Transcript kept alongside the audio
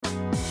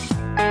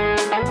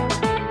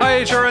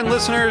HRN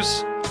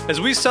listeners.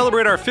 As we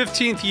celebrate our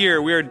 15th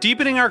year, we are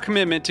deepening our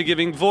commitment to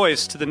giving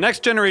voice to the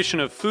next generation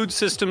of food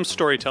systems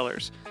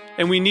storytellers,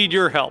 and we need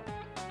your help.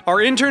 Our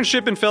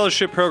internship and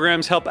fellowship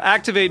programs help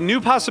activate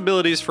new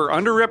possibilities for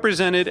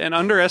underrepresented and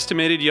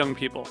underestimated young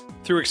people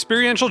through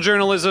experiential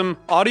journalism,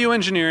 audio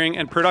engineering,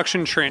 and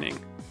production training.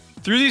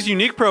 Through these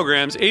unique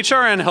programs,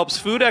 HRN helps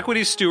food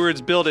equity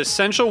stewards build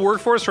essential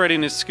workforce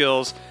readiness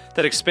skills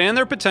that expand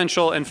their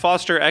potential and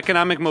foster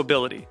economic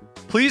mobility.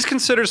 Please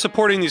consider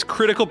supporting these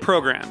critical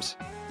programs.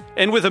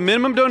 And with a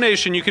minimum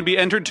donation, you can be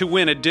entered to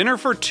win a dinner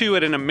for two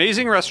at an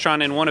amazing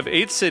restaurant in one of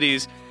 8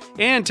 cities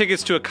and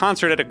tickets to a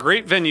concert at a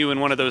great venue in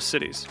one of those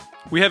cities.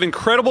 We have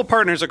incredible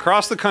partners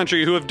across the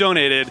country who have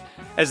donated,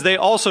 as they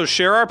also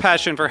share our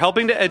passion for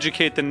helping to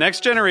educate the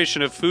next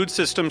generation of food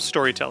systems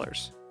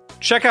storytellers.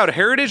 Check out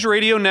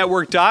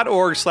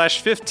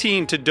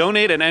heritageradionetwork.org/15 to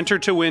donate and enter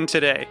to win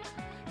today.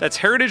 That's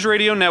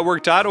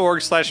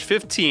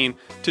heritageradionetwork.org/15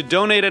 to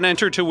donate and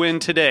enter to win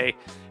today.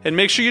 And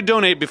make sure you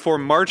donate before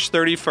March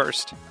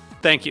 31st.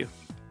 Thank you.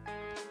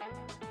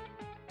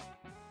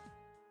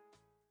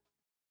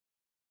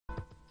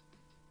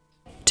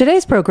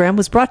 Today's program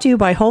was brought to you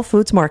by Whole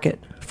Foods Market.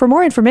 For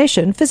more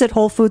information, visit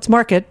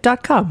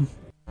WholeFoodsMarket.com.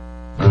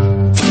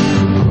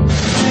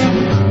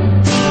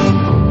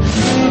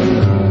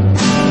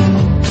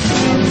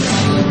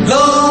 Don't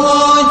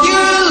want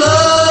your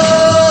love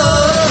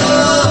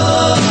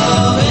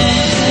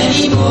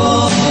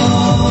anymore.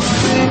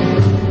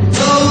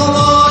 Don't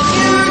want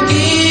your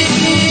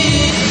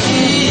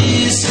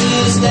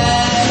kisses,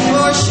 that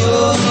for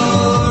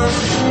sure.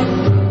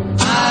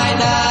 I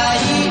die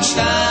each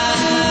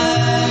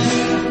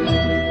time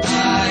I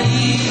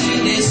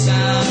hear this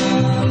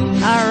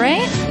sound. All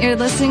right, you're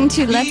listening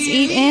to Let's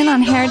Eat In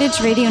on Heritage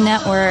Radio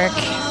Network.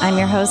 I'm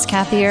your host,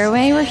 Kathy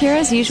Irway. We're here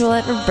as usual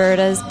at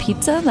Roberta's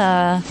Pizza,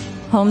 the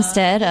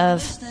homestead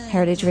of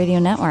Heritage Radio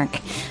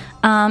Network.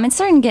 It's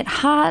starting to get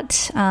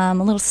hot, a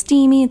little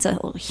steamy. It's a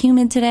little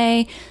humid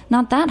today.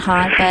 Not that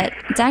hot, but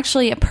it's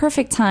actually a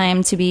perfect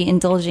time to be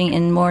indulging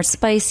in more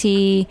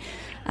spicy,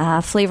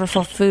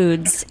 flavorful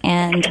foods.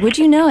 And would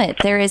you know it,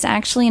 there is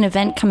actually an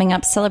event coming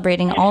up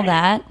celebrating all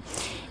that.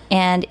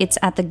 And it's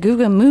at the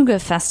Googa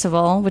Mooga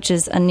Festival, which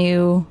is a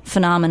new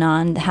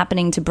phenomenon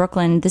happening to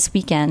Brooklyn this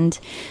weekend.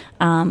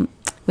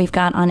 We've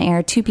got on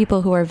air 2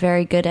 people who are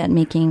very good at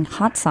making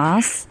hot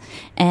sauce.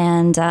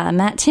 And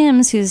Matt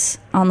Timms, who's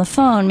on the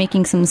phone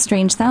making some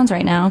strange sounds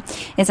right now,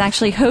 is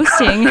actually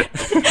hosting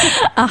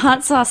a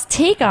hot sauce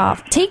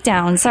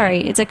takedown.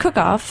 Sorry, it's a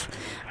cook-off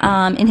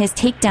in his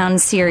takedown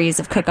series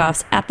of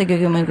cook-offs at the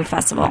Googa Mooga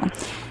Festival.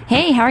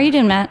 Hey, how are you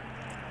doing, Matt?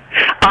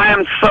 I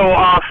am so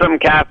awesome,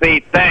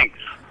 Kathy. Thanks.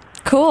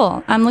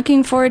 Cool. I'm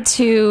looking forward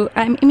to,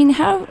 I mean,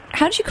 how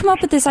did you come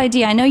up with this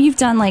idea? I know you've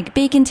done like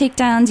bacon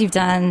takedowns, you've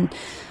done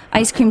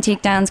ice cream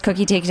takedowns,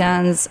 cookie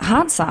takedowns,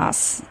 hot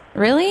sauce.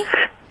 Really?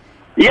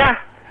 Yeah.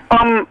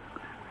 I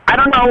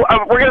don't know.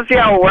 We're going to see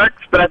how it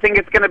works, but I think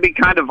it's going to be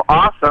kind of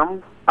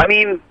awesome. I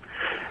mean,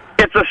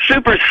 it's a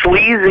super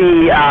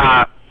sleazy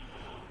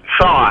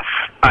sauce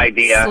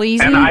idea.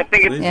 Sleazy? And I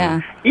think it's,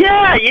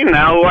 yeah, you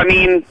know, I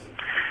mean,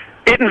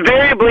 it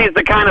invariably is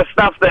the kind of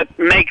stuff that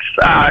makes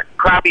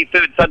crappy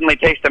food suddenly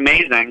taste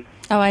amazing.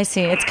 Oh, I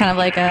see. It's kind of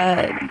like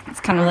the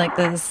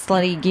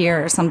slutty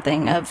gear or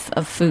something of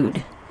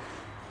food.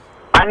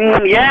 I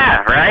mean,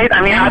 yeah, right?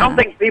 I mean, Yeah. I don't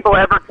think people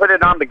ever put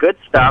it on the good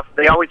stuff.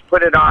 They always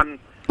put it on,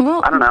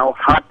 I don't know,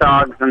 hot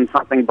dogs and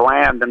something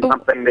bland and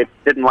something they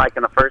didn't like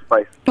in the first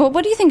place. Well,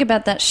 what do you think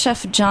about that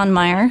chef John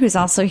Meyer, who's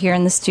also here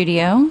in the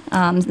studio,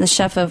 the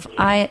chef of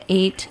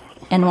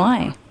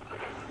I8NY?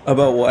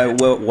 About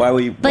why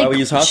we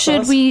use hot sauce?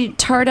 Should we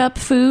tart up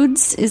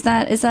foods? Is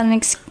that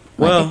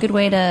a good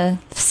way to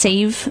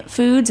save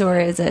foods, or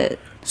is it?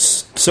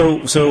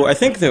 So I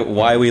think that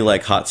why we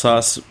like hot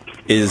sauce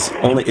is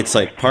it's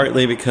like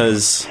partly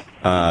because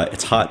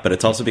it's hot, but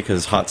it's also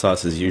because hot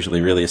sauce is usually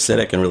really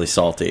acidic and really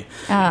salty.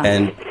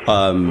 And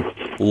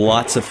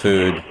lots of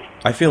food,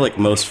 I feel like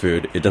most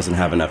food, it doesn't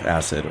have enough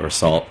acid or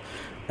salt.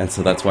 And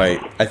so that's why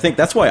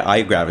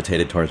I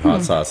gravitated towards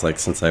hot sauce. Like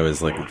since I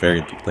was like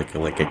very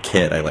like a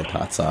kid, I liked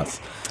hot sauce.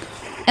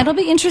 It'll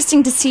be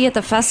interesting to see at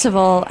the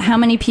festival how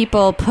many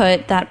people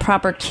put that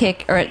proper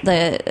kick or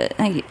the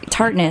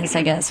tartness,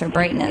 I guess, or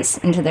brightness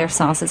into their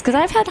sauces. Because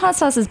I've had hot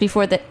sauces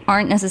before that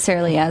aren't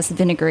necessarily as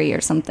vinegary or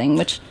something.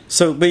 Like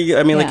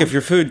if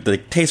your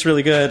food tastes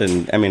really good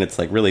and I mean it's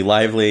like really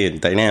lively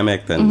and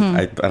dynamic, then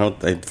I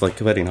like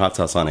putting hot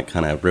sauce on it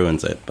kind of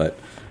ruins it. But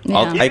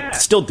I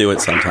still do it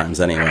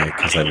sometimes anyway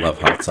because I love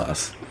hot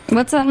sauce.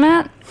 What's that,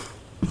 Matt?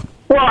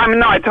 Well, I mean,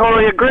 no, I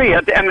totally agree.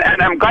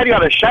 And I'm glad you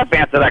had a chef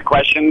answer that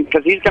question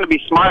because he's going to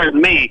be smarter than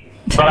me.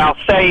 But I'll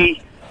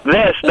say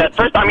this, that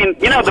first, I mean,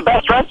 you know, the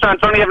best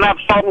restaurants don't even have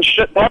salt and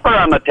pepper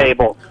on the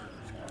table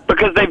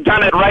because they've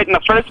done it right in the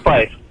first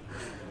place.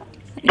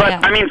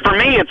 But, I mean, for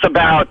me, it's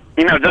about,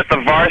 you know, just the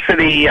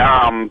varsity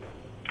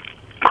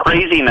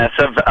craziness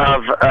and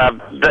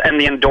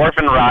the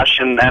endorphin rush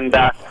and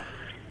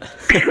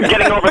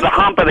getting over the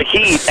hump of the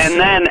heat.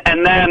 And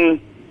then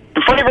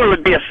the flavor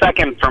would be a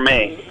second for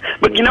me.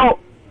 But, you know,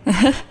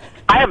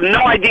 I have no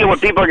idea what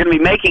people are going to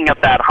be making of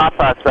that hot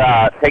sauce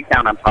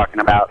takedown I'm talking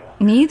about.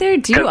 Neither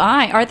do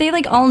I. Are they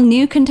like all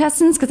new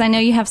contestants? Because I know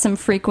you have some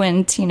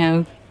frequent,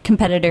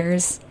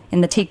 competitors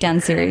in the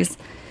Takedown series.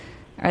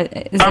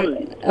 Is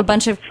it a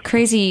bunch of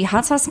crazy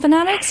hot sauce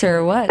fanatics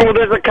or what? Well,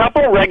 there's a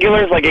couple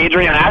regulars like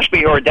Adrian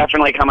Ashby who are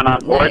definitely coming on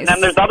board. Nice. And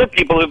then there's other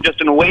people who've just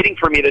been waiting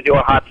for me to do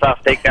a hot sauce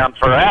takedown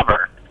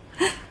forever.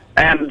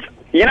 And,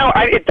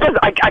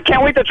 I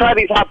can't wait to try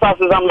these hot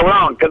sauces on their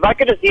own because I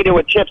could just eat it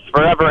with chips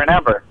forever and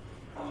ever.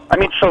 I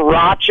mean,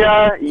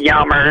 sriracha,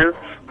 yummers,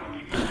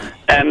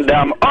 and,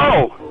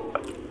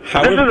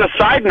 this is a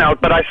side note,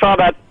 but I saw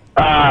that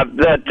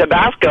the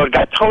Tabasco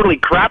got totally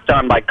crapped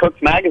on by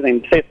Cook's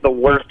Magazine to say it's the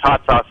worst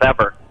hot sauce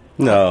ever.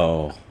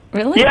 No.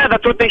 Really? Yeah,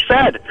 that's what they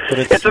said.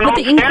 It's an old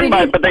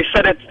standby, but they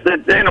said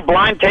it's in a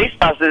blind taste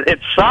test. It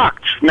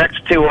sucked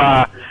next to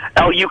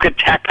El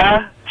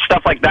Yucateca,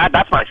 stuff like that.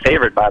 That's my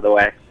favorite, by the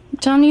way.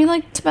 John, you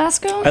like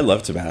Tabasco? I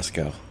love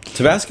Tabasco.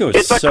 Tabasco is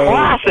It's a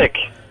classic.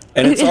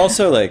 And it's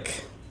also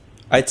like...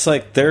 It's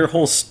like their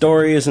whole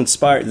story is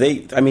inspired.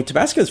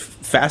 Tabasco is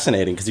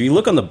fascinating because if you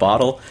look on the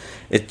bottle,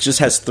 it just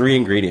has 3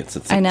 ingredients.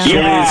 It's like chilies,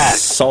 Yeah.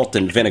 salt,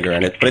 and vinegar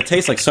in it. But it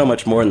tastes like so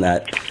much more than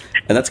that.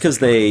 And that's because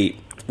they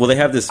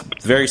have this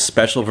very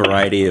special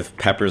variety of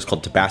peppers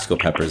called Tabasco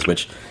peppers,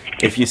 which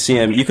if you see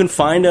them, you can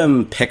find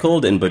them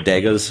pickled in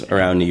bodegas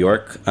around New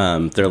York.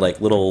 They're like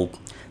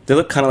they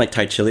look kind of like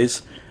Thai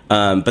chilies,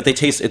 but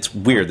it's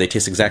weird. They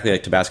taste exactly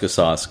like Tabasco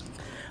sauce.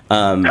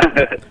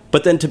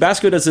 But then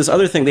Tabasco does this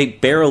other thing. They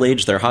barrel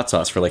age their hot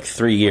sauce for like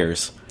 3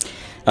 years.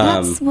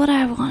 That's what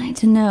I wanted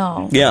to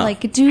know. Yeah.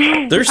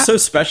 They're so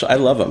special. I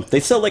love them. They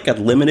sell like a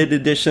limited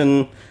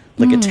edition,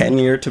 like a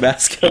 10-year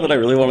Tabasco that I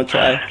really want to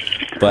try.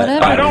 But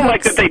Whatever. I don't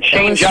like that they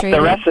change up the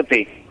Illustrated.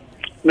 recipe.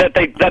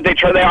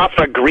 That they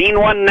offer a green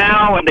one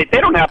now, and they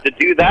don't have to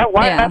do that.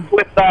 Why not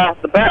with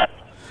the best?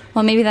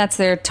 Well, maybe that's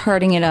their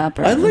tarting it up.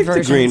 Or I like the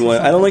versions green or one.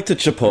 something. I don't like the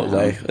Chipotle.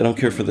 I don't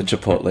care for the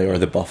Chipotle or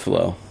the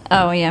Buffalo.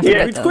 Oh, yeah.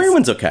 Yeah, The green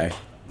one's okay.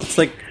 It's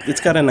like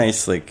it's got a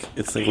nice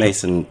it's like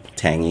nice and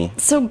tangy.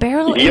 So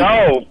barrel aged.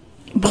 Yo,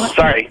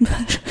 sorry.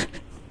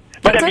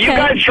 But have you okay.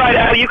 guys tried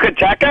El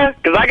Yucateca?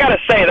 Because I gotta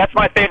say, that's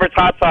my favorite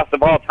hot sauce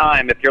of all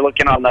time. If you're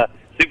looking on the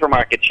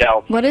supermarket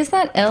shelf, What is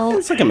that?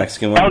 It's like a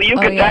Mexican one. El Oh,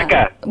 Yucateca.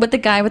 yeah. With the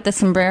guy with the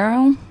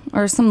sombrero?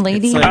 Or some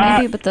lady, It's like-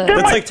 maybe? But the...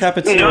 That's like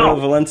Tapatio No.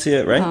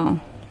 Valencia, right? Oh,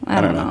 I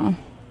don't know.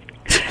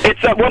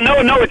 It's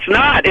no, it's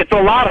not. It's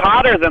a lot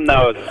hotter than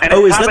those. And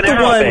Oh, it's is that the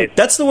habanero one? based.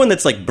 That's the one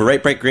that's like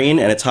bright green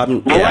and it's hot. Yeah.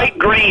 Bright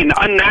green,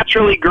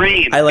 unnaturally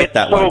green. I like It's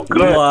that so one.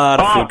 Good. A lot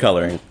of Oh, food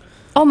coloring.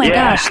 Oh, my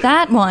Yeah. gosh,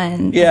 that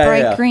one. Yeah,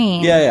 Bright yeah.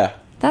 green. Yeah.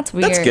 That's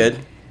weird. That's good.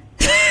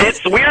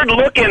 It's weird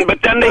looking,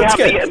 but then they That's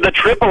have good. the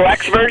Triple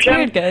X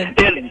version. Good.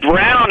 It's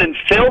brown and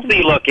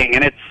filthy looking,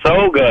 and it's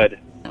so good.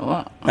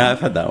 Well, I've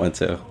had that one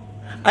too.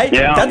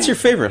 Yeah. That's your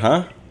favorite,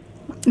 huh?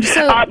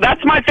 so,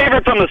 That's my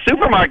favorite from the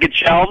supermarket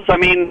shelves. I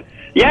mean,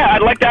 yeah,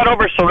 I'd like that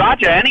over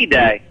sriracha any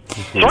day.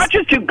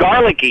 Sriracha's too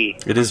garlicky.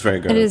 It is very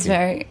good. it is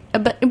very...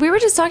 But we were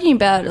just talking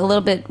about a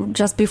little bit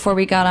just before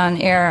we got on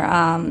air.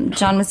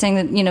 John was saying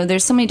that,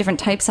 there's so many different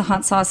types of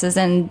hot sauces,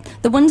 and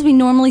the ones we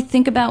normally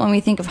think about when we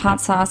think of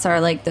hot sauce are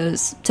like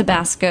those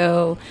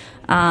Tabasco,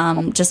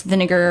 just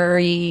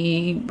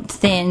vinegary,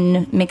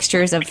 thin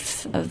mixtures of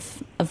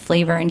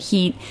flavor and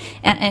heat,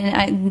 and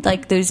I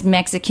like those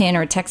Mexican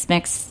or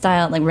Tex-Mex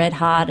style, like Red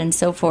Hot and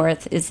so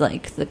forth, is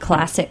like the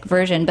classic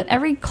version. But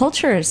every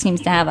culture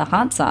seems to have a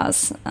hot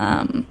sauce,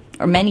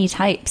 or many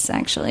types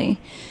actually,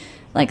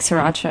 like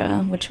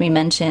sriracha, which we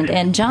mentioned.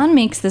 And John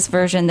makes this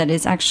version that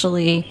is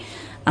actually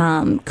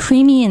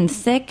creamy and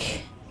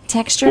thick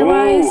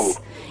texture-wise,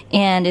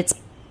 and it's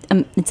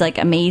like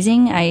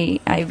amazing.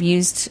 I've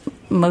used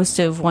most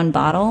of one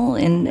bottle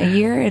in a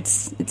year.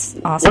 It's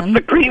awesome.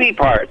 What's the creamy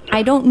part?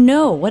 I don't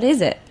know. What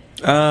is it?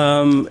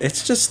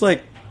 It's just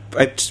like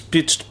it's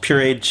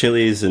pureed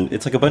chilies, and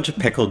it's like a bunch of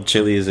pickled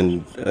chilies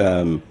and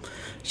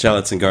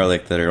shallots and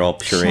garlic that are all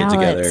pureed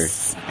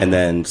Shallots. together and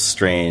then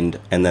strained,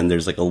 and then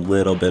there's like a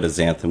little bit of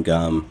xanthan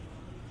gum,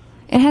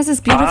 It has this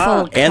beautiful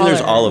color. and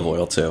there's olive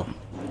oil too.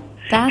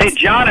 That's, Hey,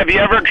 John, have you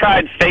ever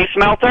tried Face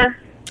Melter?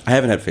 I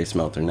haven't had face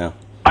melter, no.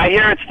 I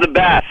hear it's the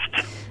best.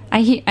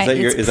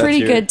 it's that pretty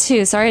your- good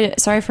too.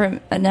 Sorry for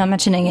not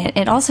mentioning it.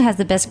 It also has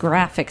the best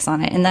graphics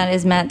on it, and that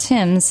is Matt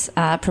Tim's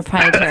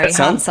proprietary hot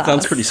Sounds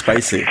sauce. pretty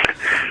spicy.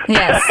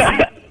 Yes.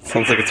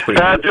 Sounds like it's pretty.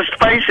 It's a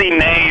spicy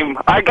name.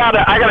 I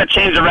gotta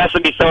change the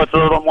recipe so it's a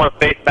little more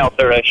Face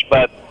Melter-ish,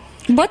 but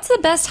What's the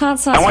best hot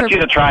sauce? I want for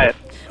you to try it.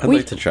 I'd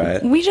like to try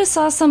it. We just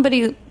saw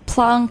somebody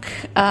plunk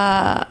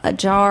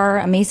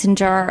a mason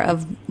jar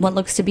of what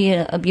looks to be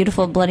a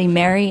beautiful Bloody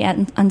Mary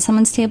on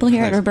someone's table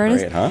here at That's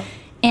Roberta's. great, huh?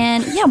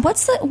 And yeah,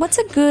 what's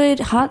a good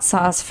hot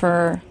sauce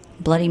for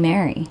Bloody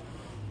Mary?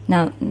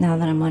 Now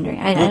that I'm wondering,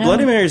 I Well, don't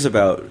Bloody Mary is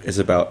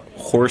about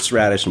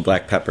horseradish and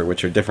black pepper,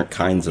 which are different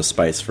kinds of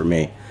spice for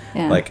me.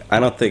 Yeah. Like, I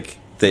don't think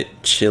that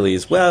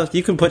chilies. Well,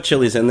 you can put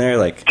chilies in there,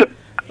 like a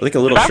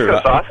little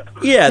Tabasco sauce.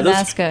 Yeah,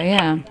 Tabasco,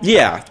 yeah.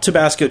 yeah,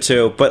 Tabasco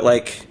too. But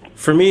like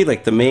for me,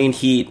 like the main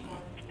heat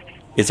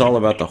is all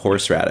about the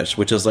horseradish,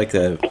 which is like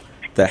the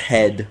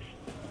head.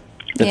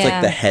 It's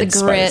like the head the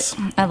grit.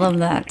 spice. I love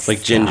that. It's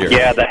like ginger.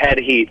 Yeah, the head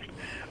heat.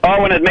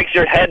 Oh, and it makes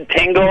your head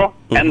tingle,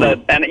 and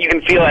you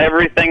can feel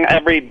everything,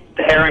 every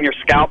hair on your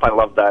scalp. I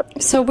love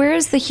that. So where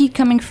is the heat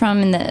coming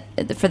from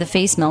for the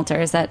face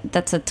melter? Is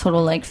that's a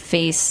total like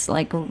face,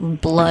 like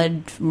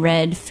blood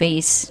red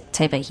face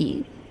type of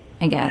heat?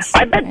 I guess.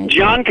 I bet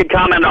John could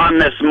comment on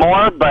this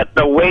more, but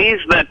the ways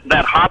that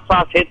hot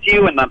sauce hits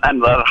you and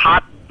the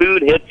hot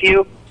food hits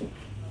you,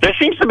 there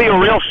seems to be a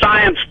real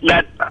science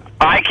that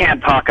I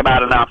can't talk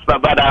about enough.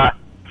 But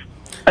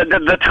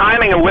the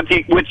timing of which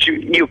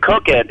you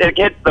cook it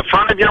hits the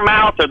front of your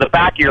mouth or the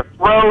back of your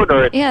throat,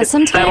 or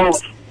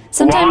sometimes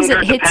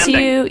it hits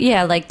you,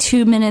 like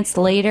 2 minutes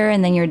later,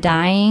 and then you're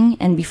dying,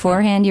 and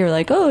beforehand you're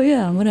like, oh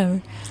yeah,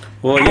 whatever.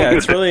 Well, yeah,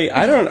 it's really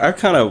I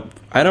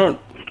don't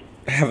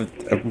have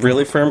a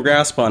really firm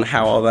grasp on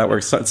how all that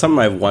works. It's something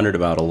I've wondered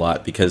about a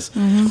lot because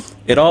I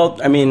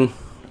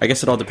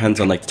guess it all depends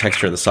on like the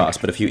texture of the sauce.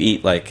 But if you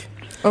eat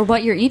or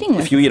what you're eating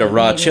with. If you eat a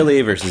raw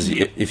chili versus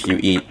if you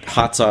eat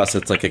hot sauce,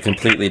 it's like a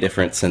completely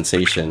different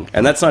sensation.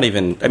 And that's not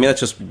even, that's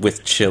just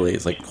with chili.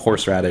 It's like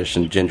horseradish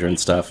and ginger and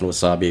stuff and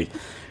wasabi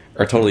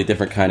are totally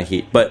different kind of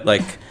heat. But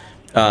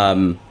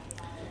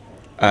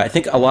I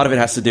think a lot of it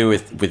has to do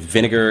with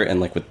vinegar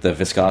and like with the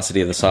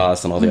viscosity of the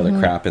sauce and all the other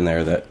crap in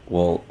there that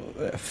will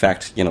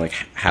affect,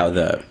 how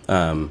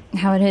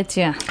it hits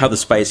you. How the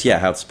spice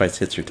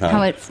hits your tongue.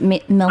 How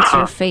it melts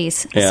your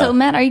face. Yeah. So,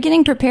 Matt, are you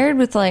getting prepared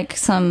with like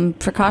some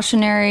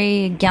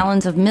precautionary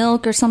gallons of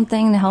milk or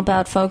something to help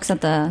out folks at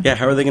the... Yeah,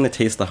 how are they going to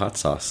taste the hot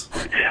sauce?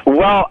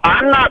 Well,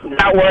 I'm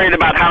not worried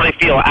about how they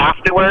feel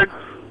afterwards.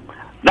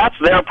 That's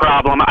their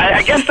problem.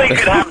 I guess they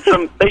could have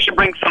they should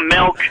bring some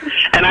milk,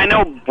 and I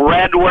know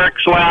bread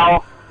works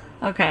well.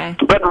 Okay.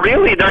 But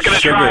really, they're going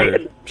to try...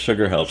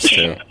 Sugar helps,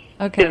 too.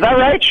 Okay. Is that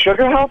right?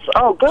 Sugar helps?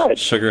 Oh, good.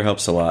 Sugar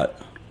helps a lot.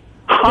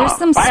 There's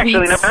some I actually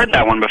sweets. never heard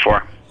that one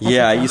before.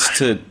 Yeah, I used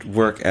to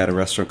work at a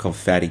restaurant called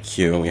Fatty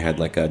Q, and we had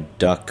like a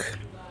duck,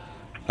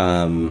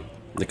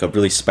 like a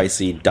really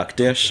spicy duck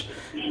dish.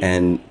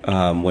 And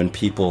when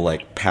people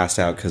like passed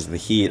out because of the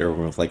heat, or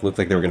looked like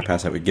they were going to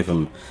pass out, we'd give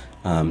them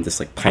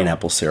this like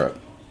pineapple syrup.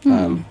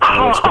 Cool.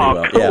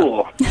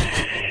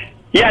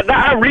 Yeah,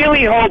 I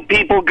really hope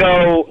people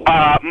go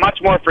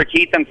much more for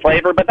heat than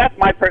flavor, but that's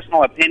my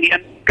personal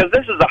opinion, because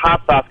this is a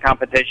hot sauce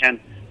competition.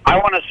 I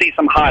want to see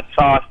some hot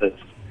sauces.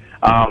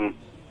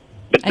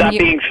 But that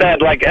being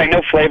said, I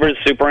know flavor is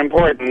super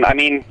important.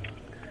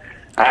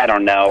 I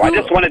don't know. I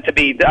just want it to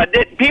be...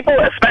 people,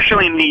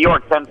 especially in New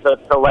York, tend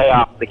to lay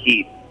off the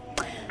heat.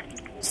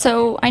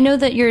 So I know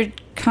that your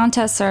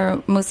contests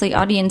are mostly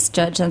audience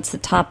judge. That's the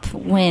top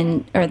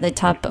win or the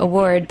top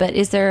award. But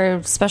is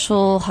there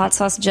special hot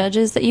sauce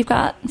judges that you've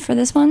got for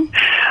this one?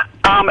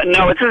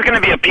 No, this is going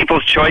to be a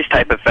People's Choice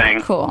type of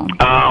thing. Cool.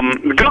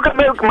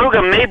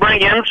 Mooga may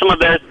bring in some of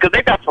theirs because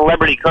they've got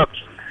celebrity cooks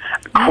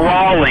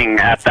crawling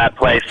at that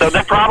place. So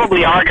they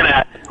probably are going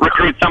to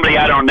recruit somebody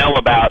I don't know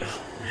about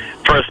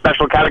for a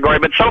special category.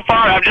 But so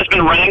far, I've just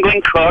been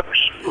wrangling cooks,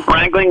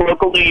 wrangling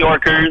local New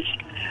Yorkers,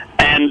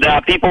 and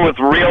people with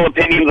real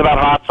opinions about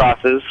hot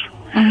sauces.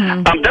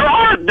 Mm-hmm. There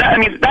are,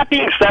 that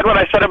being said, what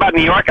I said about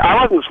New York,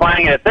 I wasn't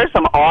slang it. There's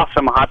some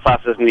awesome hot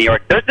sauces in New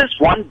York. There's this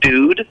one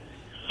dude,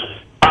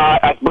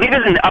 I believe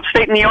it's in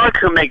upstate New York,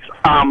 who makes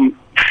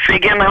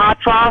Figgin hot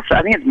sauce.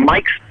 I think it's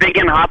Mike's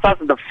Figgin hot sauce.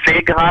 It's a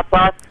fig hot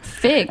sauce.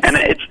 Figs. And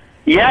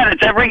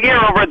it's every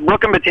year over at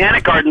Brooklyn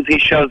Botanic Gardens he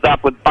shows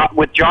up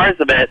with jars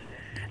of it.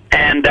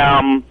 And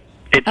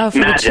it's for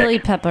magic. the chili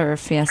pepper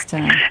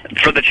fiesta.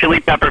 For the chili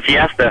pepper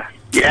fiesta,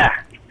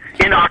 yeah,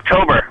 in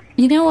October.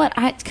 You know what?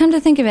 Come to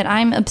think of it,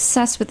 I'm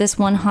obsessed with this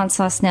one hot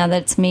sauce now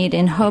that's made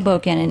in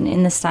Hoboken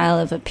in the style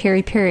of a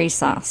peri-peri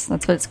sauce.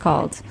 That's what it's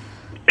called.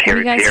 Have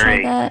you guys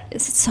tried that?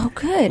 It's so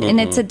good. Mm-hmm.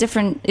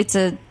 And it's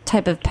a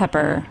type of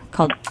pepper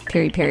called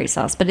peri-peri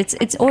sauce, but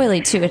it's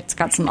oily too. It's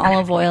got some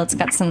olive oil. It's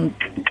got some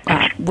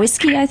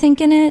whiskey, I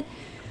think, in it.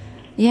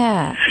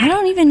 Yeah. I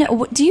don't even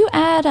know. Do you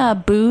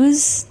add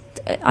booze,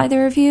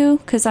 either of you?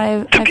 Because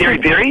I've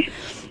peri-peri?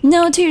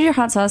 No, to your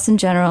hot sauce in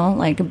general,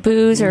 like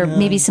booze or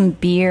maybe some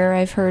beer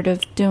I've heard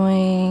of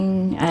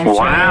doing.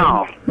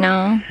 Wow.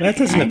 No? That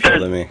doesn't appeal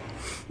to me.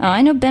 Oh,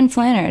 I know Ben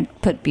Flanner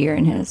put beer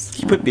in his.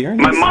 You put beer in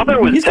his? My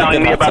mother was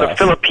telling me about a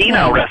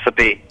Filipino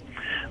recipe.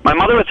 My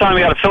mother was telling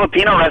me about a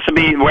Filipino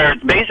recipe where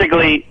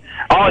basically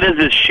all it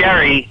is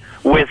sherry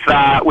with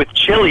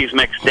chilies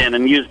mixed in,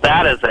 and use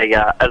that as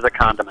a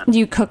condiment.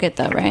 You cook it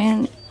though,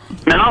 right?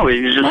 No,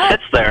 it just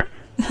sits there.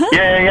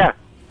 Yeah.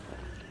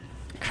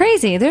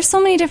 Crazy. There's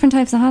so many different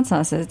types of hot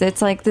sauces.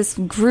 It's like this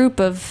group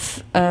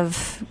of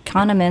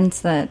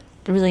condiments that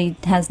really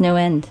has no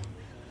end.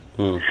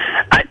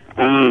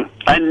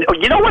 And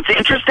you know what's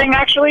interesting,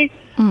 actually?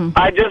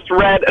 I just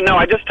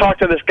talked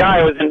to this guy.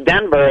 I was in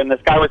Denver, and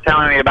this guy was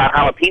telling me about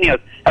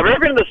jalapenos. Have you ever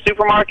been to the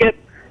supermarket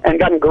and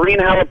gotten green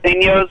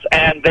jalapenos,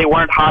 and they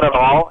weren't hot at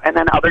all, and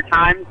then other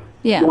times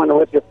you want to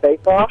rip your face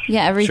off?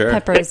 Yeah, every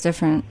pepper is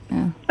different.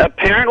 Yeah.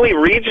 Apparently,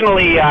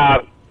 regionally,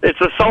 it's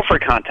a sulfur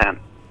content.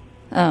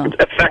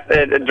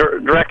 It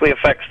directly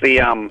affects the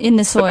in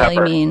the soil,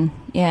 pepper. you mean?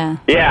 Yeah.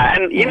 Yeah,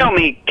 and you know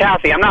me,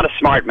 Kathy, I'm not a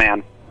smart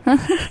man.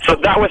 So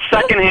that was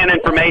secondhand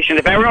information.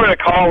 If everyone were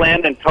to call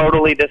in and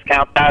totally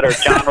discount that, or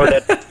John were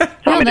to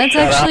tell No, me to that's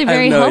shut actually up.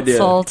 very no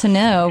helpful idea. to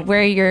know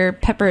where your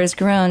pepper is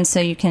grown, so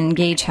you can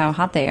gauge how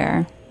hot they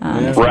are.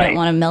 If you Right. don't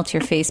want to melt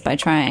your face by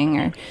trying,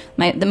 or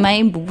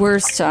my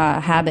worst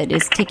habit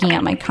is taking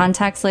out my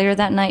contacts later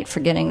that night,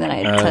 forgetting that I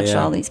had touched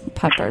all these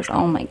peppers.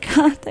 Oh my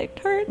god, they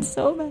hurt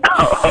so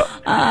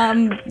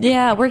bad.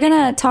 Yeah, we're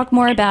gonna talk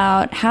more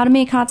about how to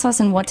make hot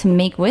sauce and what to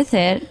make with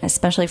it,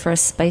 especially for a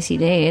spicy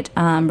date,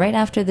 right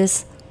after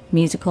this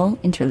musical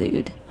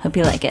interlude. Hope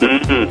you like it.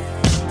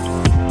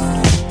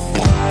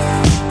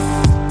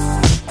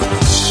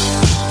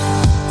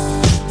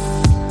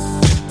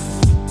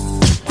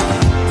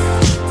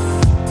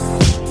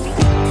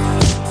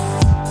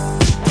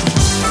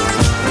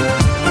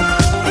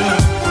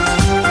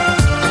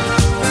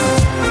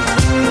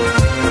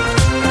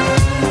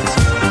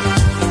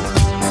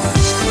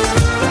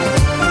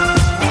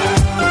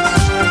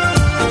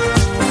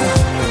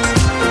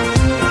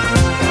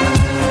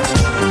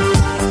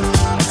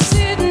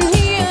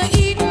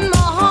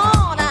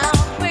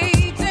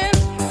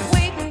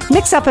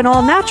 Mix up an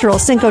all-natural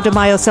Cinco de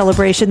Mayo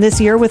celebration this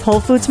year with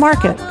Whole Foods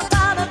Market.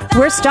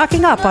 We're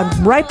stocking up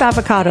on ripe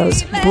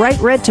avocados, bright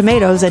red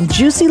tomatoes, and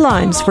juicy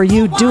limes for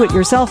you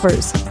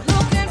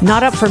do-it-yourselfers.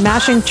 Not up for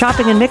mashing,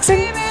 chopping, and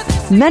mixing?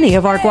 Many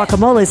of our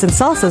guacamoles and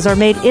salsas are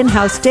made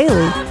in-house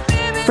daily.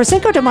 For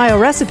Cinco de Mayo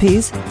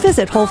recipes,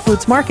 visit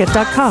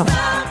WholeFoodsMarket.com.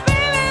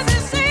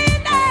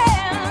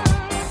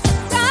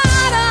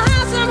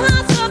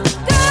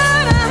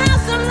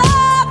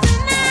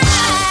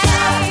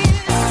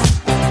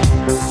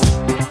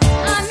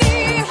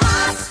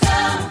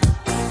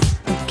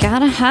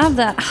 Gotta have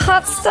that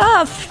hot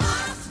stuff.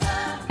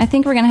 I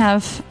think we're gonna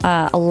have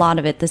a lot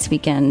of it this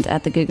weekend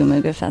at the Guga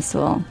Muga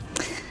Festival.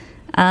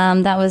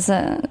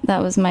 That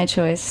was my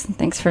choice.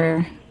 Thanks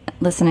for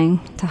listening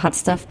to Hot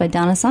Stuff by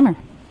Donna Summer.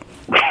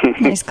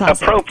 Nice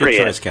classic. Good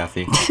Appropriate. choice,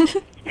 Kathy.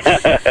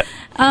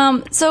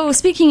 So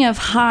speaking of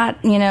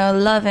hot,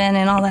 loving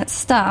and all that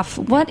stuff,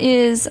 what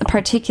is a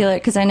particular,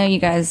 because I know you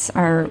guys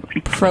are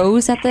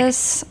pros at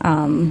this,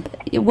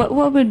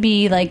 what would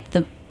be like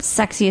the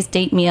sexiest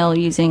date meal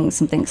using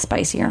something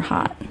spicy or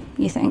hot,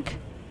 you think?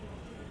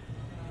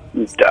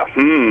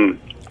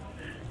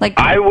 Like,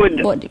 I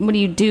would- What do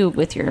you do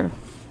with your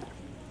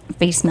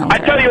face melter? I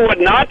tell you what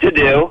not to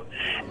do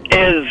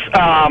is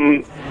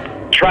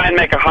try and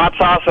make a hot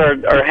sauce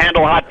or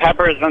handle hot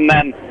peppers and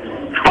then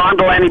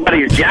fondle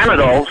anybody's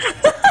genitals,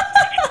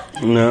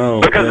 No.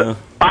 because yeah.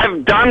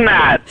 I've done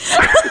that.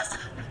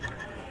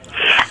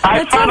 I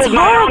That sounds fondled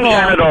my own horrible.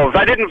 genitals.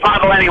 I didn't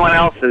fondle anyone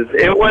else's.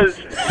 It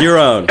Your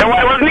own.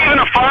 wasn't even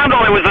a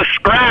fondle. It was a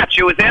scratch.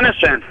 It was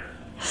innocent.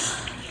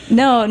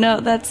 No,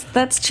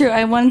 that's true.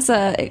 I once,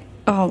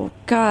 oh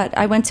God,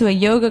 I went to a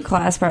yoga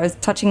class where I was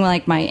touching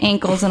like my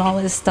ankles and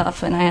all this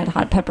stuff, and I had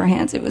hot pepper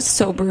hands. It was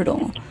so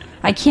brutal.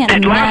 I can't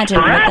It lasts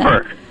imagine what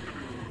forever.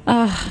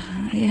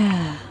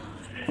 Yeah.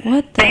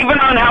 What the? Even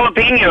on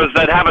jalapenos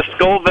that have a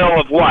Scoville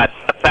of what,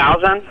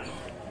 1,000?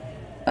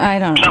 I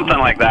don't know. Something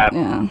like that.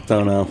 Yeah.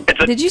 Don't know.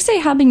 Did you say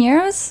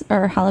habaneros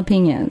or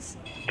jalapenos?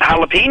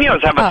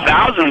 Jalapenos have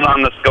 1,000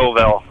 on the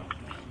Scoville.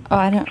 Oh,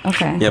 I don't.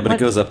 Okay. Yeah, but What- it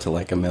goes up to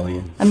like 1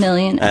 million. 1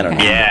 million. I don't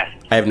okay. know. Yeah.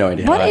 I have no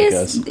idea What how it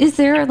goes. is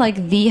there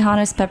like the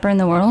hottest pepper in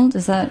the world?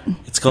 Is that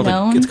It's called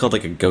known? it's called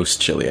like a ghost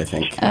chili, I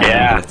think.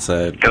 Yeah. It's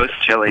a Ghost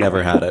chili.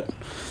 never had it.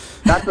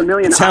 That's a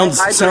million. Sounds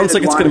I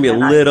like it's going to be a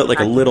hydrated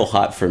little one. little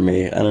hot for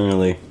me. I don't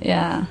really.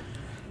 Yeah.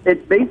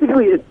 It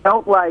basically, it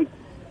felt like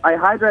I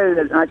hydrated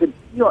it and I could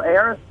feel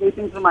air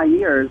escaping through my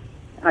ears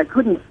and I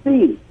couldn't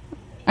see.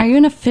 Are you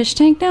in a fish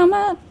tank now,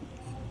 Matt?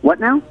 What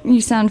now?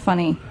 You sound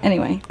funny.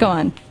 Anyway, go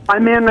on.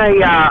 I'm in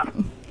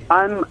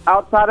I'm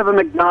outside of a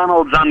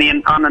McDonald's on the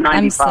 95.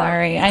 I'm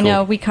sorry. I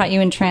know we caught you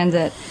in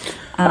transit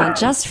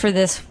just for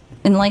this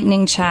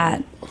enlightening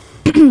chat.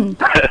 But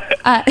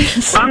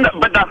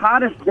the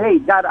Hottest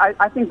date. God,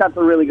 I think that's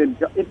a really good.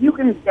 If you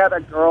can get a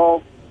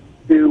girl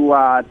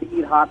to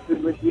eat hot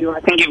food with you, I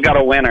I think think you've got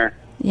a winner.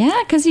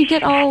 Yeah, because you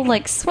get all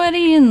like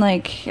sweaty and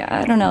like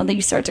I don't know. That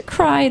you start to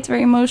cry. It's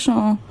very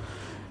emotional.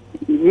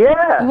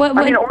 yeah. What-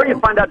 I mean, what- or you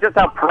find out just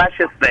how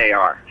precious they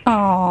are.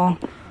 Oh,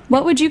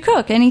 what would you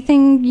cook?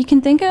 Anything you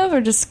can think of,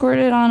 or just squirt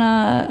it on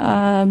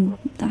a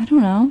I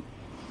don't know.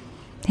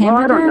 Well,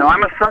 I Hamburger? don't know.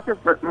 I'm a sucker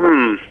for.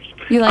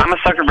 You like I'm a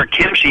sucker for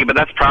kimchi, but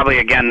that's probably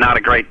again not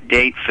a great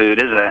date food,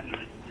 is it?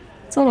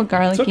 it's a little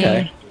garlicky.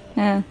 okay.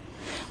 Yeah.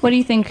 What do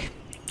you think,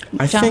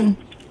 I John? think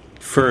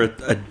for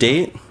a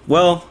date,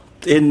 well,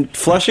 in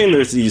Flushing,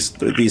 there's these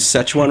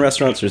Szechuan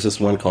restaurants. There's this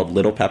one called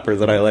Little Pepper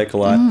that I like a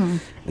lot. And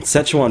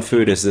Szechuan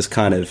food is this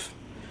kind of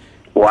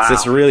Wow. it's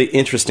this really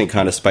interesting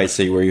kind of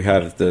spicy where you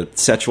have the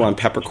Szechuan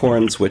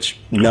peppercorns, which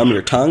numb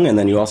your tongue, and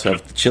then you also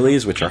have the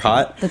chilies, which are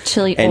hot. The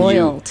chili And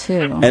oil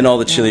too. and all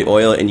the chili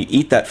oil, and you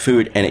eat that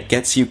food, and it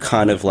gets you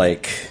kind of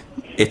like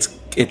it's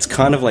it's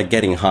kind of like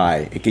getting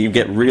high. You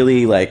get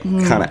really like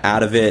kind of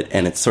out of it,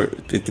 and it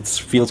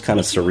feels kind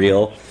of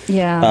surreal.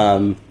 Yeah.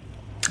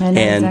 I know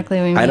And exactly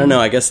what you mean. I don't know.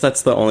 I guess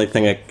that's the only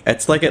thing.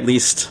 It's like at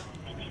least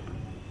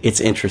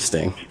it's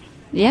interesting.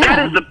 Yeah.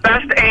 That is the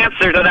best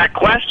answer to that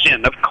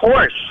question, of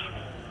course.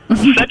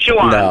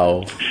 Szechuan.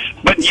 No.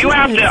 But you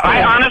have to,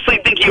 I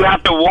honestly think you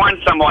have to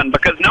warn someone,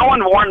 because no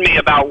one warned me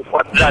about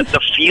what the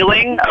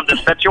feeling of the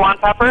Szechuan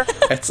pepper.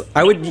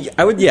 I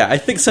would, yeah. I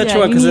think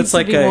Szechuan because it's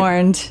like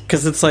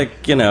because it's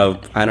like, you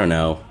know, I don't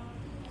know,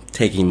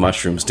 taking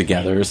mushrooms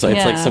together. So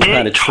it's like some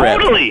kind of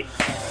trip. Totally.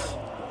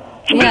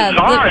 It's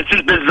bizarre. It's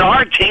just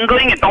bizarre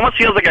tingling. It almost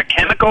feels like a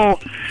chemical.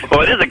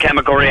 Well, it is a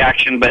chemical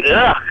reaction, but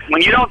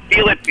when you don't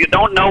feel it, you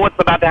don't know what's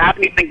about to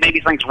happen. You think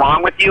maybe something's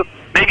wrong with you.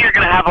 Maybe you're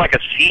going to have like a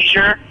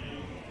seizure.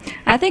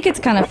 I think it's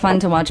kind of fun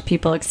to watch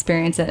people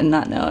experience it and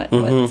not know it.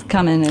 What's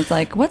coming. It's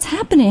like, what's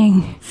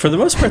happening? For the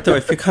most part, though,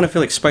 I kind of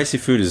feel like spicy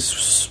food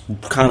is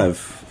kind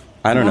of,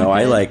 I don't know,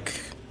 I like...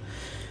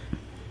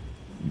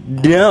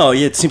 No,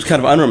 it seems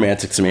kind of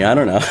unromantic to me. I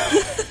don't know.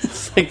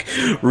 It's like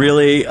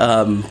really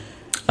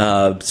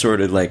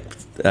sort of like...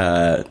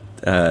 that's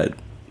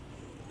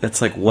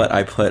like what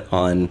I put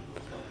on...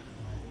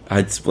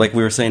 It's like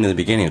we were saying in the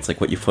beginning, it's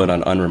like what you put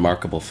on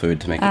unremarkable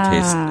food to make it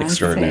taste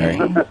extraordinary.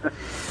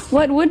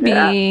 What would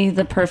be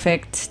the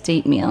perfect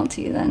date meal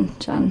to you then,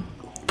 John?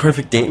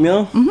 Perfect date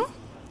meal? Mm-hmm.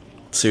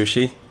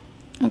 Sushi.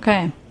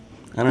 Okay. I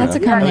don't That's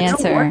know. a common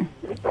answer.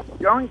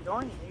 Going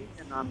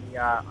Asian on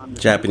the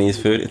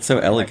Japanese food, it's so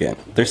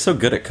elegant. They're so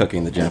good at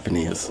cooking, the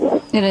Japanese.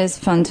 It is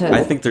fun to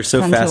I think they're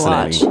so fun to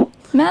fascinating. watch.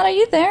 Matt, are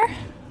you there?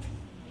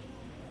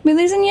 We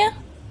losing you?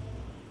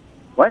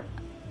 What?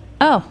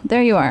 Oh,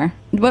 there you are.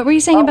 What were you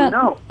saying about...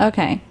 No.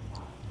 Okay.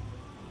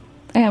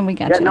 And we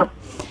got you. No.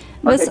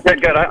 Okay,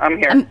 good. I'm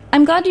here.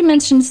 I'm glad you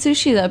mentioned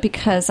sushi, though,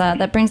 because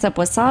that brings up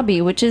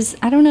wasabi, which is,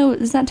 I don't know,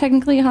 is that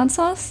technically a hot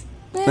sauce?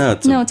 No,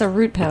 it's a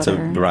root powder. It's a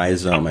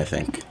rhizome, I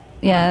think.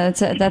 Yeah,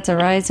 that's a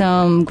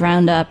rhizome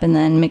ground up and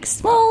then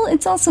mixed. Well,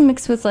 it's also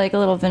mixed with like a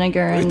little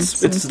vinegar and It's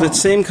some the salt.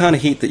 same kind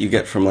of heat that you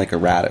get from like a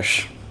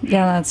radish.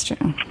 Yeah, that's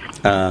true.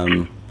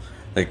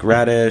 Like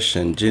radish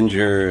and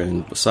ginger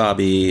and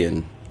wasabi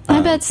and... I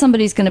bet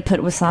somebody's going to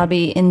put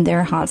wasabi in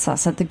their hot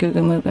sauce at the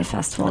Guga Muga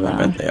Festival, I though.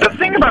 bet they The are.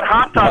 thing about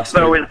hot sauce,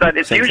 though, is that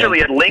it's Same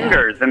usually thing. it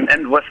lingers, and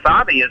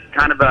wasabi is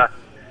kind of a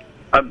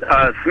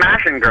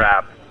smash and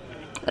grab.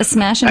 A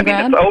smash and I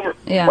mean, grab? it's over.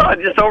 Yeah. Well,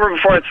 it's just over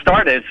before it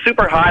started. It's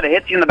super hot. It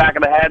hits you in the back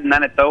of the head, and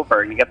then it's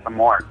over, and you get some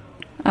more.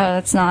 Oh,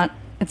 it's not.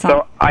 It's So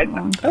not. I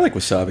like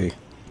wasabi.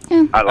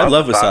 I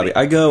love wasabi.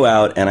 I go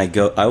out and I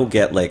will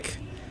get like...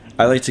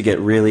 I like to get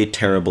really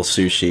terrible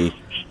sushi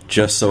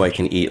just so I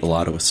can eat a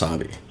lot of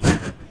wasabi.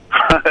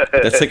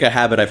 That's like a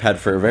habit I've had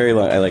for a very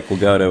long... I will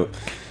go to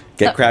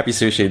get crappy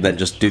sushi and then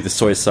just do the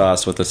soy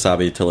sauce with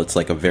wasabi till it's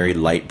like a very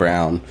light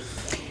brown.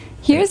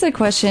 Here's a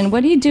question.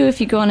 What do you do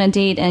if you go on a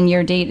date and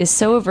your date is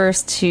so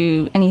averse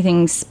to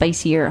anything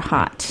spicy or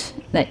hot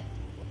that,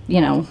 you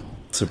know...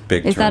 It's a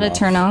big Is that a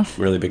turn-off?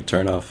 Really big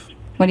turn-off.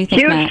 What do you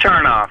think, Huge Matt?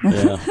 turnoff.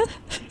 Yeah.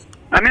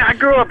 I mean, I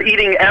grew up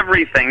eating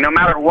everything, no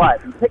matter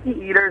what. And picky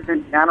eaters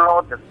in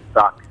general just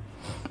suck.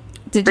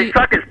 Did They you...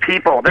 suck as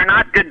people. They're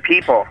not good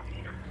people.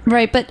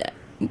 Right, but...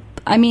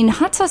 I mean,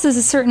 hot sauce is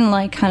a certain,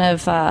 like, kind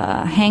of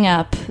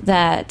hang-up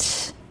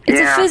that... It's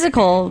a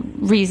physical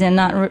reason,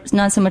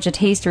 not so much a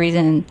taste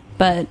reason,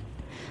 but...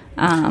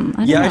 I don't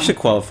know. I should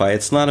qualify.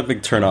 It's not a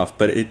big turn off,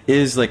 but it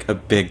is like a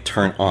big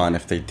turn on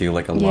if they do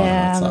like a lot of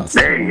hot sauce.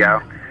 There you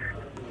go.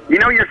 You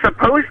know, you're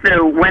supposed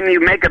to, when you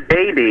make a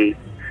baby,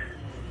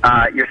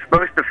 you're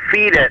supposed to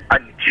feed it a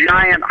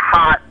giant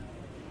hot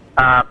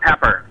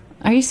pepper.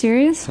 Are you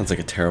serious? Sounds like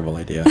a terrible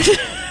idea.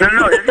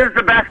 No, this is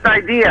the best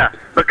idea,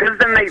 because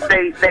then they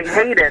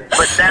hate it,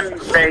 but then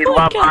they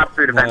love hot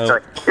food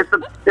eventually.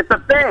 It's a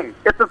thing.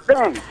 It's a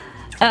thing.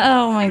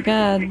 Oh, my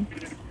God.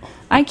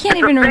 I can't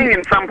It's even... a thing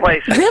in some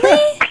places.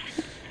 Really?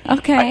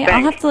 Okay, I I'll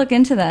think. have to look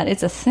into that.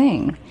 It's a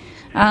thing.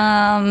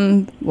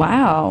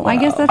 Wow. I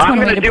guess that's I'm one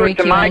way going to to do break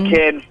it to you my in.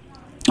 kid.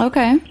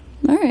 Okay.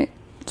 All right.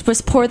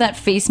 Just pour that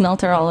face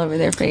melter all over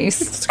their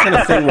face. It's the kind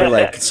of thing where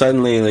like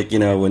suddenly like, you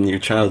know, when your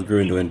child grew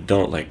into an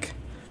adult, like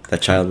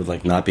that child would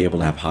like not be able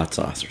to have hot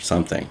sauce or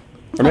something.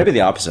 Or maybe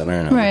the opposite,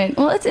 I don't know. Right.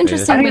 Well, it's I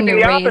interesting think when it's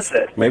you're the raised.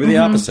 opposite. Maybe the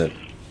opposite.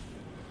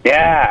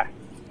 Yeah.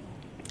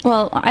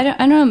 Well, I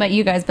don't know about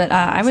you guys, but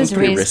I was Sounds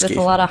pretty raised with risky.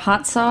 a lot of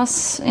hot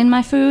sauce in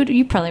my food.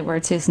 You probably were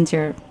too, since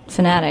you're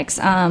fanatics.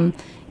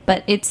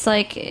 But it's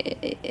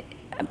like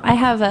I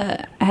have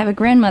a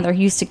grandmother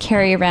who used to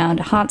carry around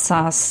hot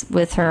sauce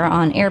with her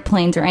on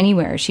airplanes or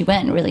anywhere she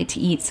went, really, to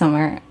eat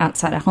somewhere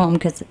outside of home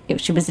because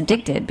she was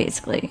addicted.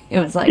 Basically, it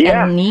was like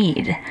Yeah. a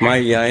need. I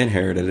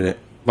inherited it.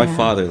 My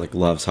father like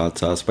loves hot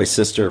sauce. My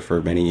sister for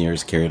many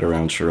years carried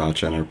around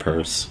sriracha in her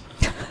purse.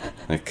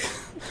 Like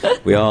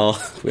we all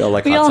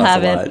like We hot all sauce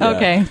have a it. lot. Yeah.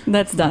 Okay,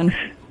 that's done.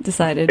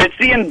 Decided. It's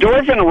the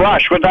endorphin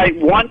rush, which I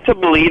want to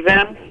believe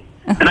in.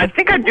 And I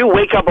think I do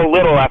wake up a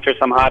little after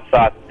some hot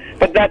sauce.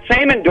 But that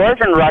same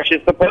endorphin rush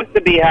is supposed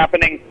to be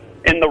happening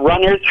in the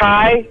runner's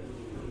high.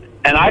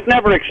 and I've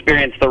never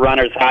experienced the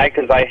runner's high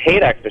because I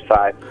hate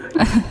exercise.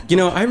 You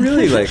know, I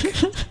really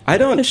I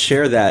don't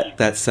share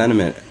that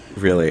sentiment,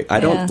 really. I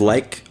don't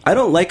like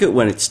it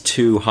when it's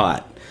too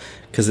hot,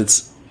 because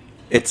it's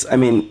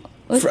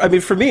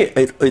for me,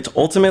 it's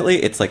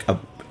ultimately, it's like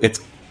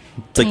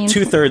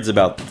 2/3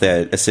 about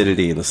the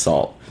acidity and the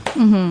salt.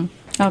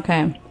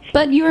 Okay.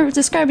 But you were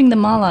describing the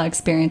mala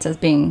experience as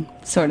being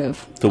sort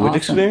of The what awesome.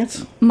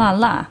 experience?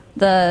 Mala,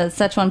 the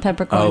Szechuan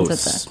peppercorns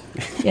with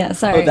the... Yeah,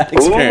 sorry. Oh, that Ooh,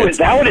 experience. is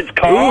that what it's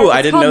called? Ooh,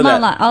 I didn't know Called that.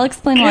 mala. I'll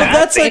explain why. Yeah,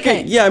 That's like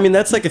Okay.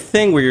 that's like a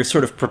thing where you're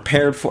sort of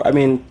prepared for.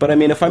 But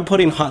if I'm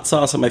putting hot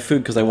sauce on my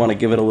food because I want to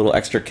give it a little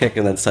extra kick,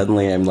 and then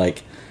suddenly I'm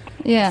like,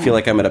 Yeah. feel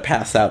like I'm gonna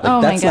pass out. Like,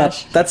 Oh my that's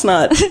gosh. That's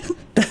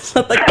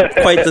not like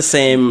quite the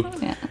same.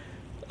 Yeah.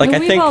 Like, Well, I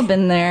we've think all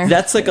been there.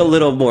 That's like a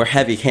little more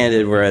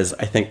heavy-handed, whereas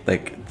I think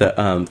like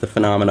the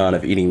phenomenon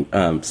of eating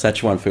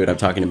Szechuan food I'm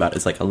talking about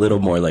is like a little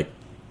more like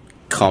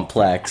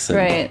complex. And,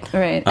 Right.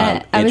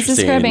 I was interesting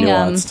describing,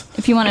 and nuanced.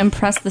 if you want to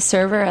impress the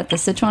server at the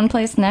Sichuan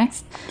place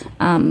next,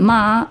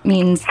 ma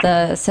means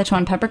the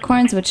Sichuan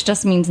peppercorns, which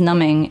just means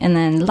numbing, and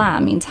then la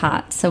means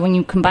hot. So when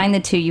you combine the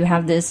two, you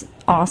have this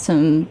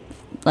awesome,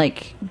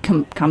 like,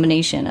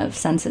 combination of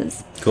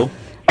senses. Cool.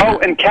 Oh,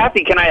 and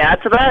Kathy, can I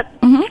add to that?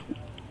 Mm-hmm.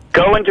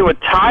 Go into a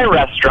Thai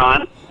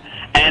restaurant,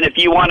 and if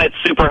you want it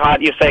super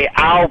hot, you say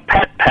 "Ow,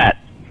 pet, pet."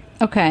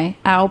 Okay.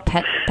 Ow,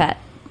 pet, pet.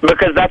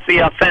 Because that's the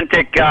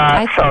authentic,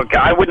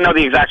 I wouldn't know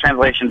the exact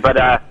translation, but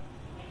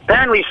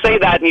apparently you say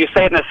that, and you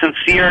say it in a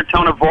sincere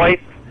tone of voice,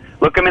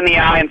 look them in the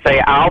eye and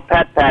say, "Ow,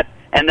 pet, pet,"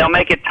 and they'll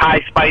make it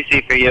Thai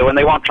spicy for you, and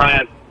they won't try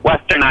and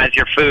westernize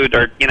your food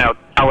or,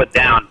 tow it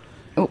down.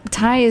 Oh,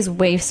 Thai is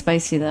way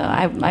spicy, though.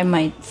 I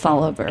might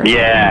fall over.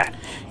 Yeah.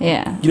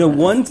 Yeah.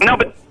 One No,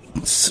 but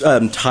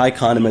Thai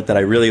condiment that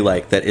I really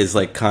like that is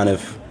like kind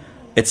of...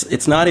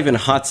 It's not even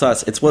hot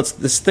sauce. It's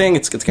this thing.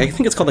 It's I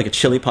think it's called like a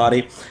chili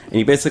potty. And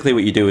you basically,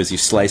 what you do is you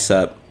slice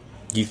up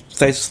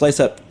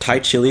Thai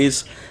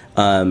chilies,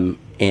 and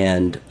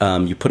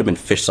you put them in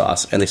fish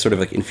sauce, and they sort of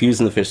like infuse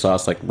in the fish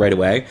sauce like right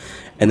away,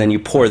 and then you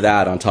pour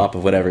that on top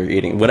of whatever you're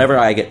eating. Whenever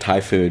I get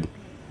Thai food,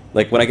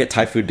 like when I get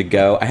Thai food to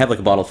go, I have like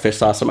a bottle of fish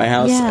sauce at my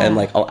house, Yeah. and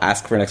like I'll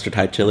ask for an extra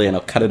Thai chili, and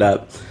I'll cut it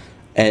up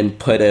and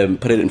put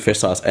it in fish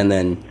sauce, and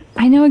then.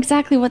 I know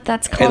exactly what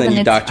that's called, And then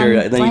you doctor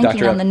I'm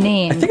blanking on the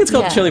name. I think it's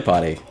called Yeah. chili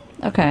potty.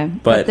 Okay,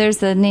 but But- there's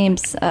the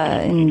names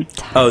in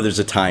Thai. Oh, there's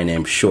a Thai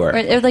name, sure.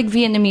 Or they're like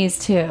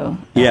Vietnamese too.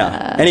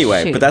 Yeah.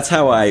 Anyway, shoot. but that's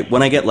how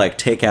when I get like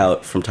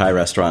takeout from Thai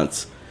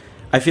restaurants,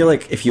 I feel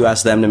like if you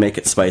ask them to make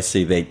it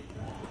spicy,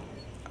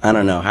 I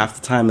don't know, half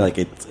the time like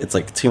it's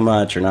like too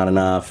much or not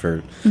enough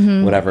or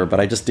whatever. But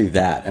I just do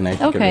that, and I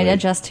think it Okay, really,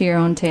 adjust to your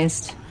own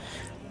taste.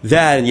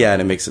 that, and yeah,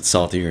 and it makes it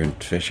saltier and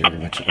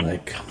fishier, which I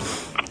like.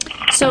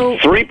 So,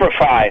 Three for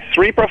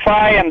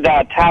Phi and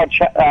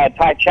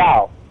Thai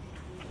Chow.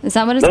 is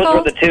that what it's Those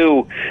called? were the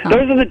two.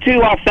 Those are the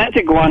two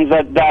authentic ones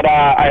that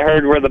I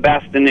heard were the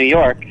best in New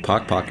York.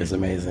 Pok Pok is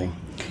amazing.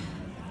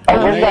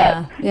 Oh, where's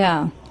that?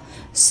 yeah.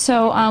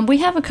 So we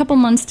have a couple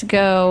months to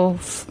go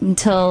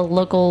until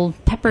local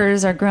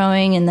peppers are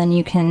growing, and then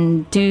you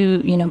can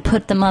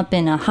put them up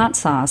in a hot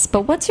sauce.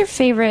 But what's your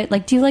favorite?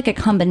 Like, do you like a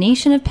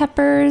combination of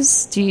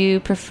peppers? Do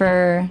you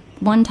prefer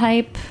one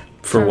type?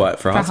 For what?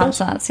 For hot sauce?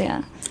 sauce,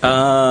 yeah.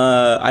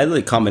 I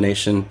like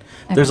combination.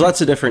 There's Okay.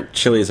 lots of different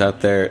chilies out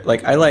there.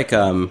 Like I like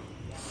a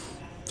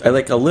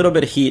little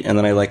bit of heat, and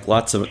then I like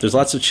there's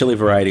lots of chili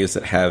varieties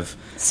that have.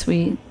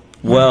 Sweet.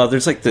 Well,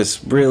 there's like this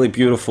really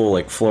beautiful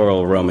like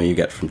floral aroma you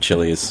get from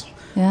chilies.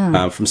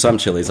 Yeah. From some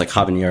chilies, like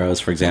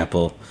habaneros, for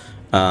example,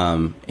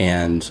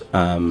 and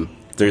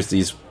there's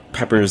these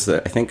peppers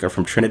that I think are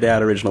from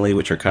Trinidad originally,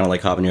 which are kind of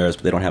like habaneros,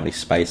 but they don't have any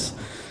spice.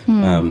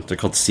 They're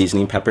called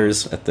seasoning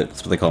peppers.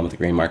 That's what they call them at the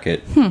grain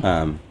market.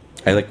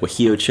 I like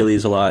guajillo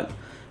chilies a lot,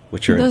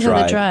 which are Those are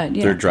the dried. dried,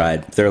 yeah. They're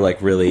dried. They're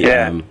like really.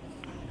 Yeah.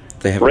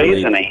 They have a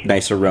really Raisiny.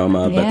 nice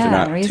aroma, but Yeah, they're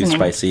not too raisiny.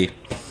 spicy.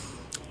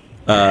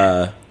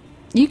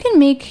 You can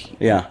make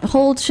Yeah.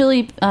 whole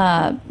chili,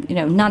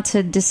 not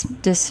to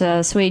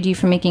dissuade you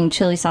from making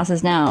chili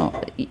sauces now,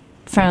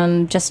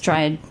 from just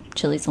dried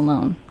chilies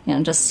alone.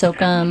 Just soak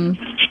them,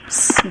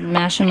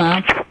 smash them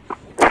up.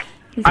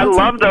 I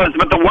love those,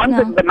 but the ones,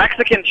 No. the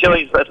Mexican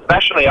chilies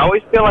especially, I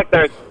always feel like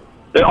they're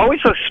always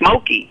so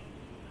smoky.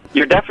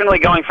 You're definitely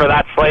going for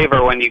that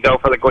flavor when you go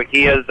for the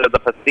guajillas or the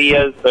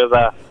pastillas or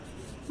the...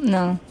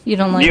 No, you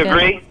don't like Do it. you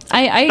agree?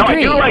 I No, I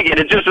agree. do like it.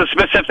 It's just a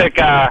specific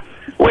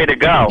way to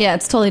go. Yeah,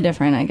 it's totally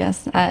different, I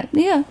guess.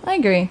 Yeah, I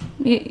agree.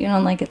 You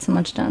don't like it so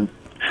much, Don.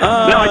 No,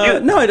 I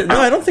do. No,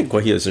 I don't think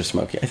guajillos are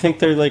smoky. I think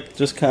they're like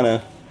just kind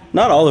of.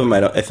 Not all of them,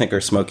 I think,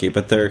 are smoky,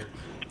 but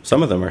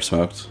some of them are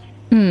smoked.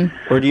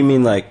 Or do you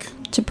mean like?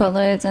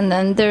 Chipotles, and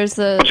then there's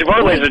the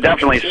Chipotles are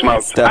definitely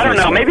smoked. I don't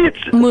know. Definitely Maybe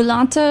it's...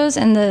 mulattos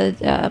and the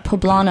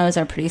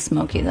poblanos are pretty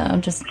smoky, though,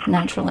 just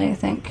naturally, I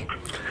think.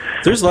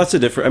 There's lots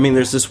of different. I mean,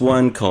 there's this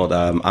one called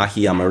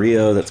ají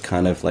amarillo that's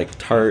kind of like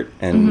tart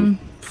and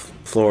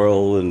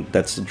floral, and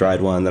that's the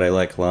dried one that I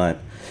like a lot.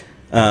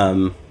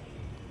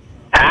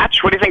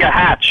 Hatch? What do you think of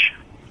Hatch?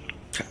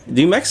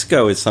 New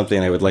Mexico is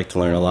something I would like to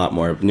learn a lot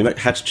more.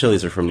 Hatch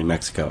chilies are from New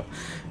Mexico.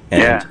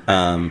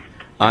 And,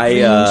 Green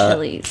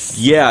chilies.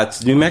 Yeah,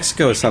 New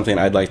Mexico is something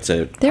I'd like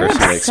to They're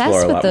personally explore a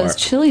obsessed lot with those more.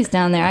 chilies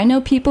down there. I know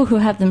people who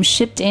have them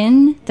shipped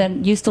in that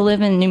used to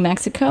live in New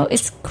Mexico.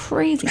 It's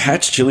crazy.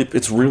 Hatch chili,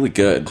 it's really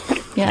good.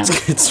 Yeah.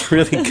 It's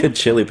really good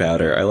chili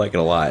powder. I like it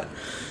a lot.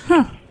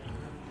 Huh.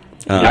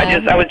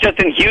 I was just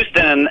in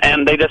Houston,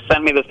 and they just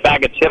sent me this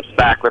bag of chips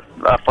back with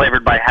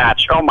flavored by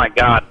Hatch. Oh my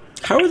God!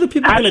 How are the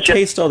people Hatch going to chips-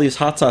 taste all these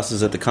hot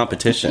sauces at the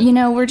competition? You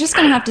know, we're just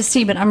going to have to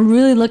see, but I'm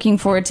really looking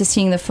forward to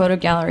seeing the photo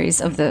galleries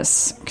of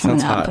this coming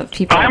Sounds up hot. of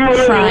people I'm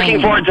really crying.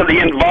 looking forward to the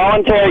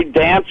involuntary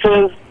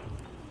dances,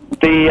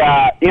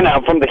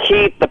 from the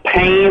heat, the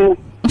pain.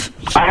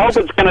 I hope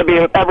it's going to be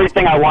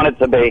everything I want it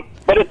to be.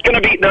 But it's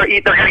going to be they're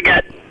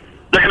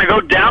going to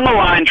go down the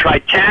line, try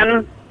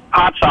 10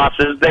 hot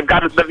sauces.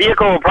 The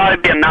vehicle will probably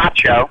be a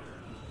nacho,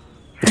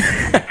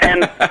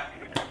 and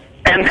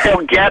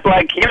they'll get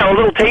a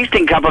little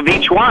tasting cup of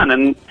each one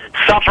and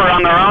suffer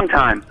on their own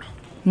time.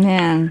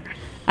 Man,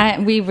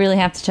 we really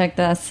have to check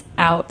this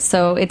out.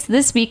 So it's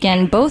this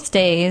weekend, both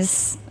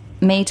days,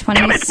 May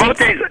 26th. It's both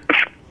days,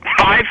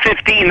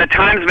 5:15. The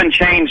time's been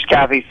changed,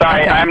 Kathy.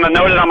 Sorry, Okay. I'm going to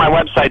note it on my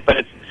website, but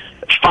it's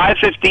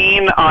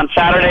 5:15 on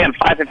Saturday and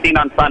 5:15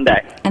 on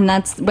Sunday. And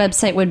that's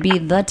website would be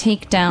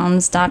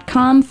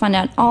thetakedowns.com. Find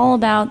out all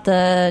about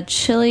the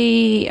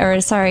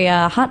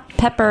hot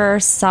pepper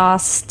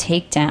sauce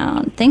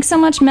takedown. Thanks so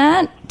much,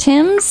 Matt,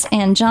 Tim's,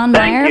 and John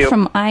Thank Meyer you.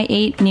 from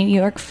I8 New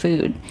York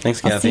Food.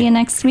 Thanks, I'll Kathy. see you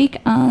next week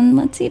on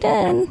Let's Eat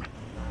In.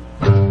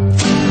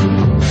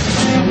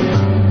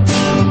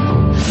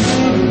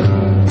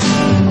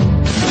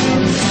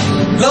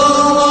 Go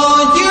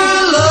on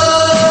your love.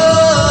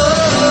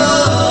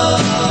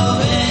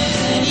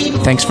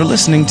 Thanks for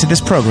listening to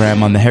this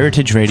program on the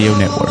Heritage Radio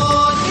Network.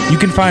 You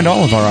can find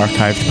all of our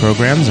archived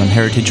programs on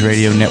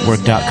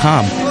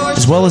heritageradionetwork.com,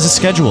 as well as a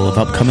schedule of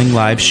upcoming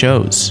live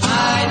shows.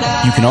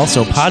 You can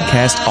also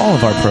podcast all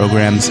of our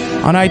programs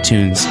on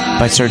iTunes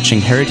by searching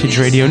Heritage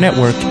Radio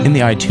Network in the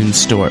iTunes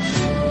Store.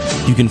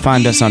 You can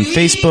find us on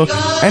Facebook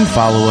and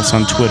follow us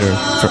on Twitter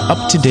for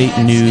up-to-date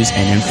news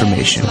and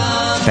information.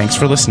 Thanks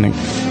for listening.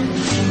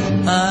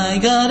 I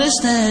gotta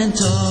stand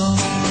tall.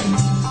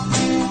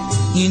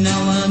 You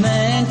know a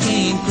man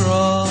can't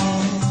crawl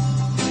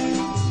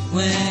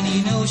when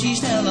he knows she's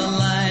telling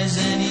lies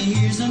and he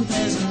hears them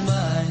passing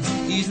by.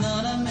 He's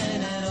not a man.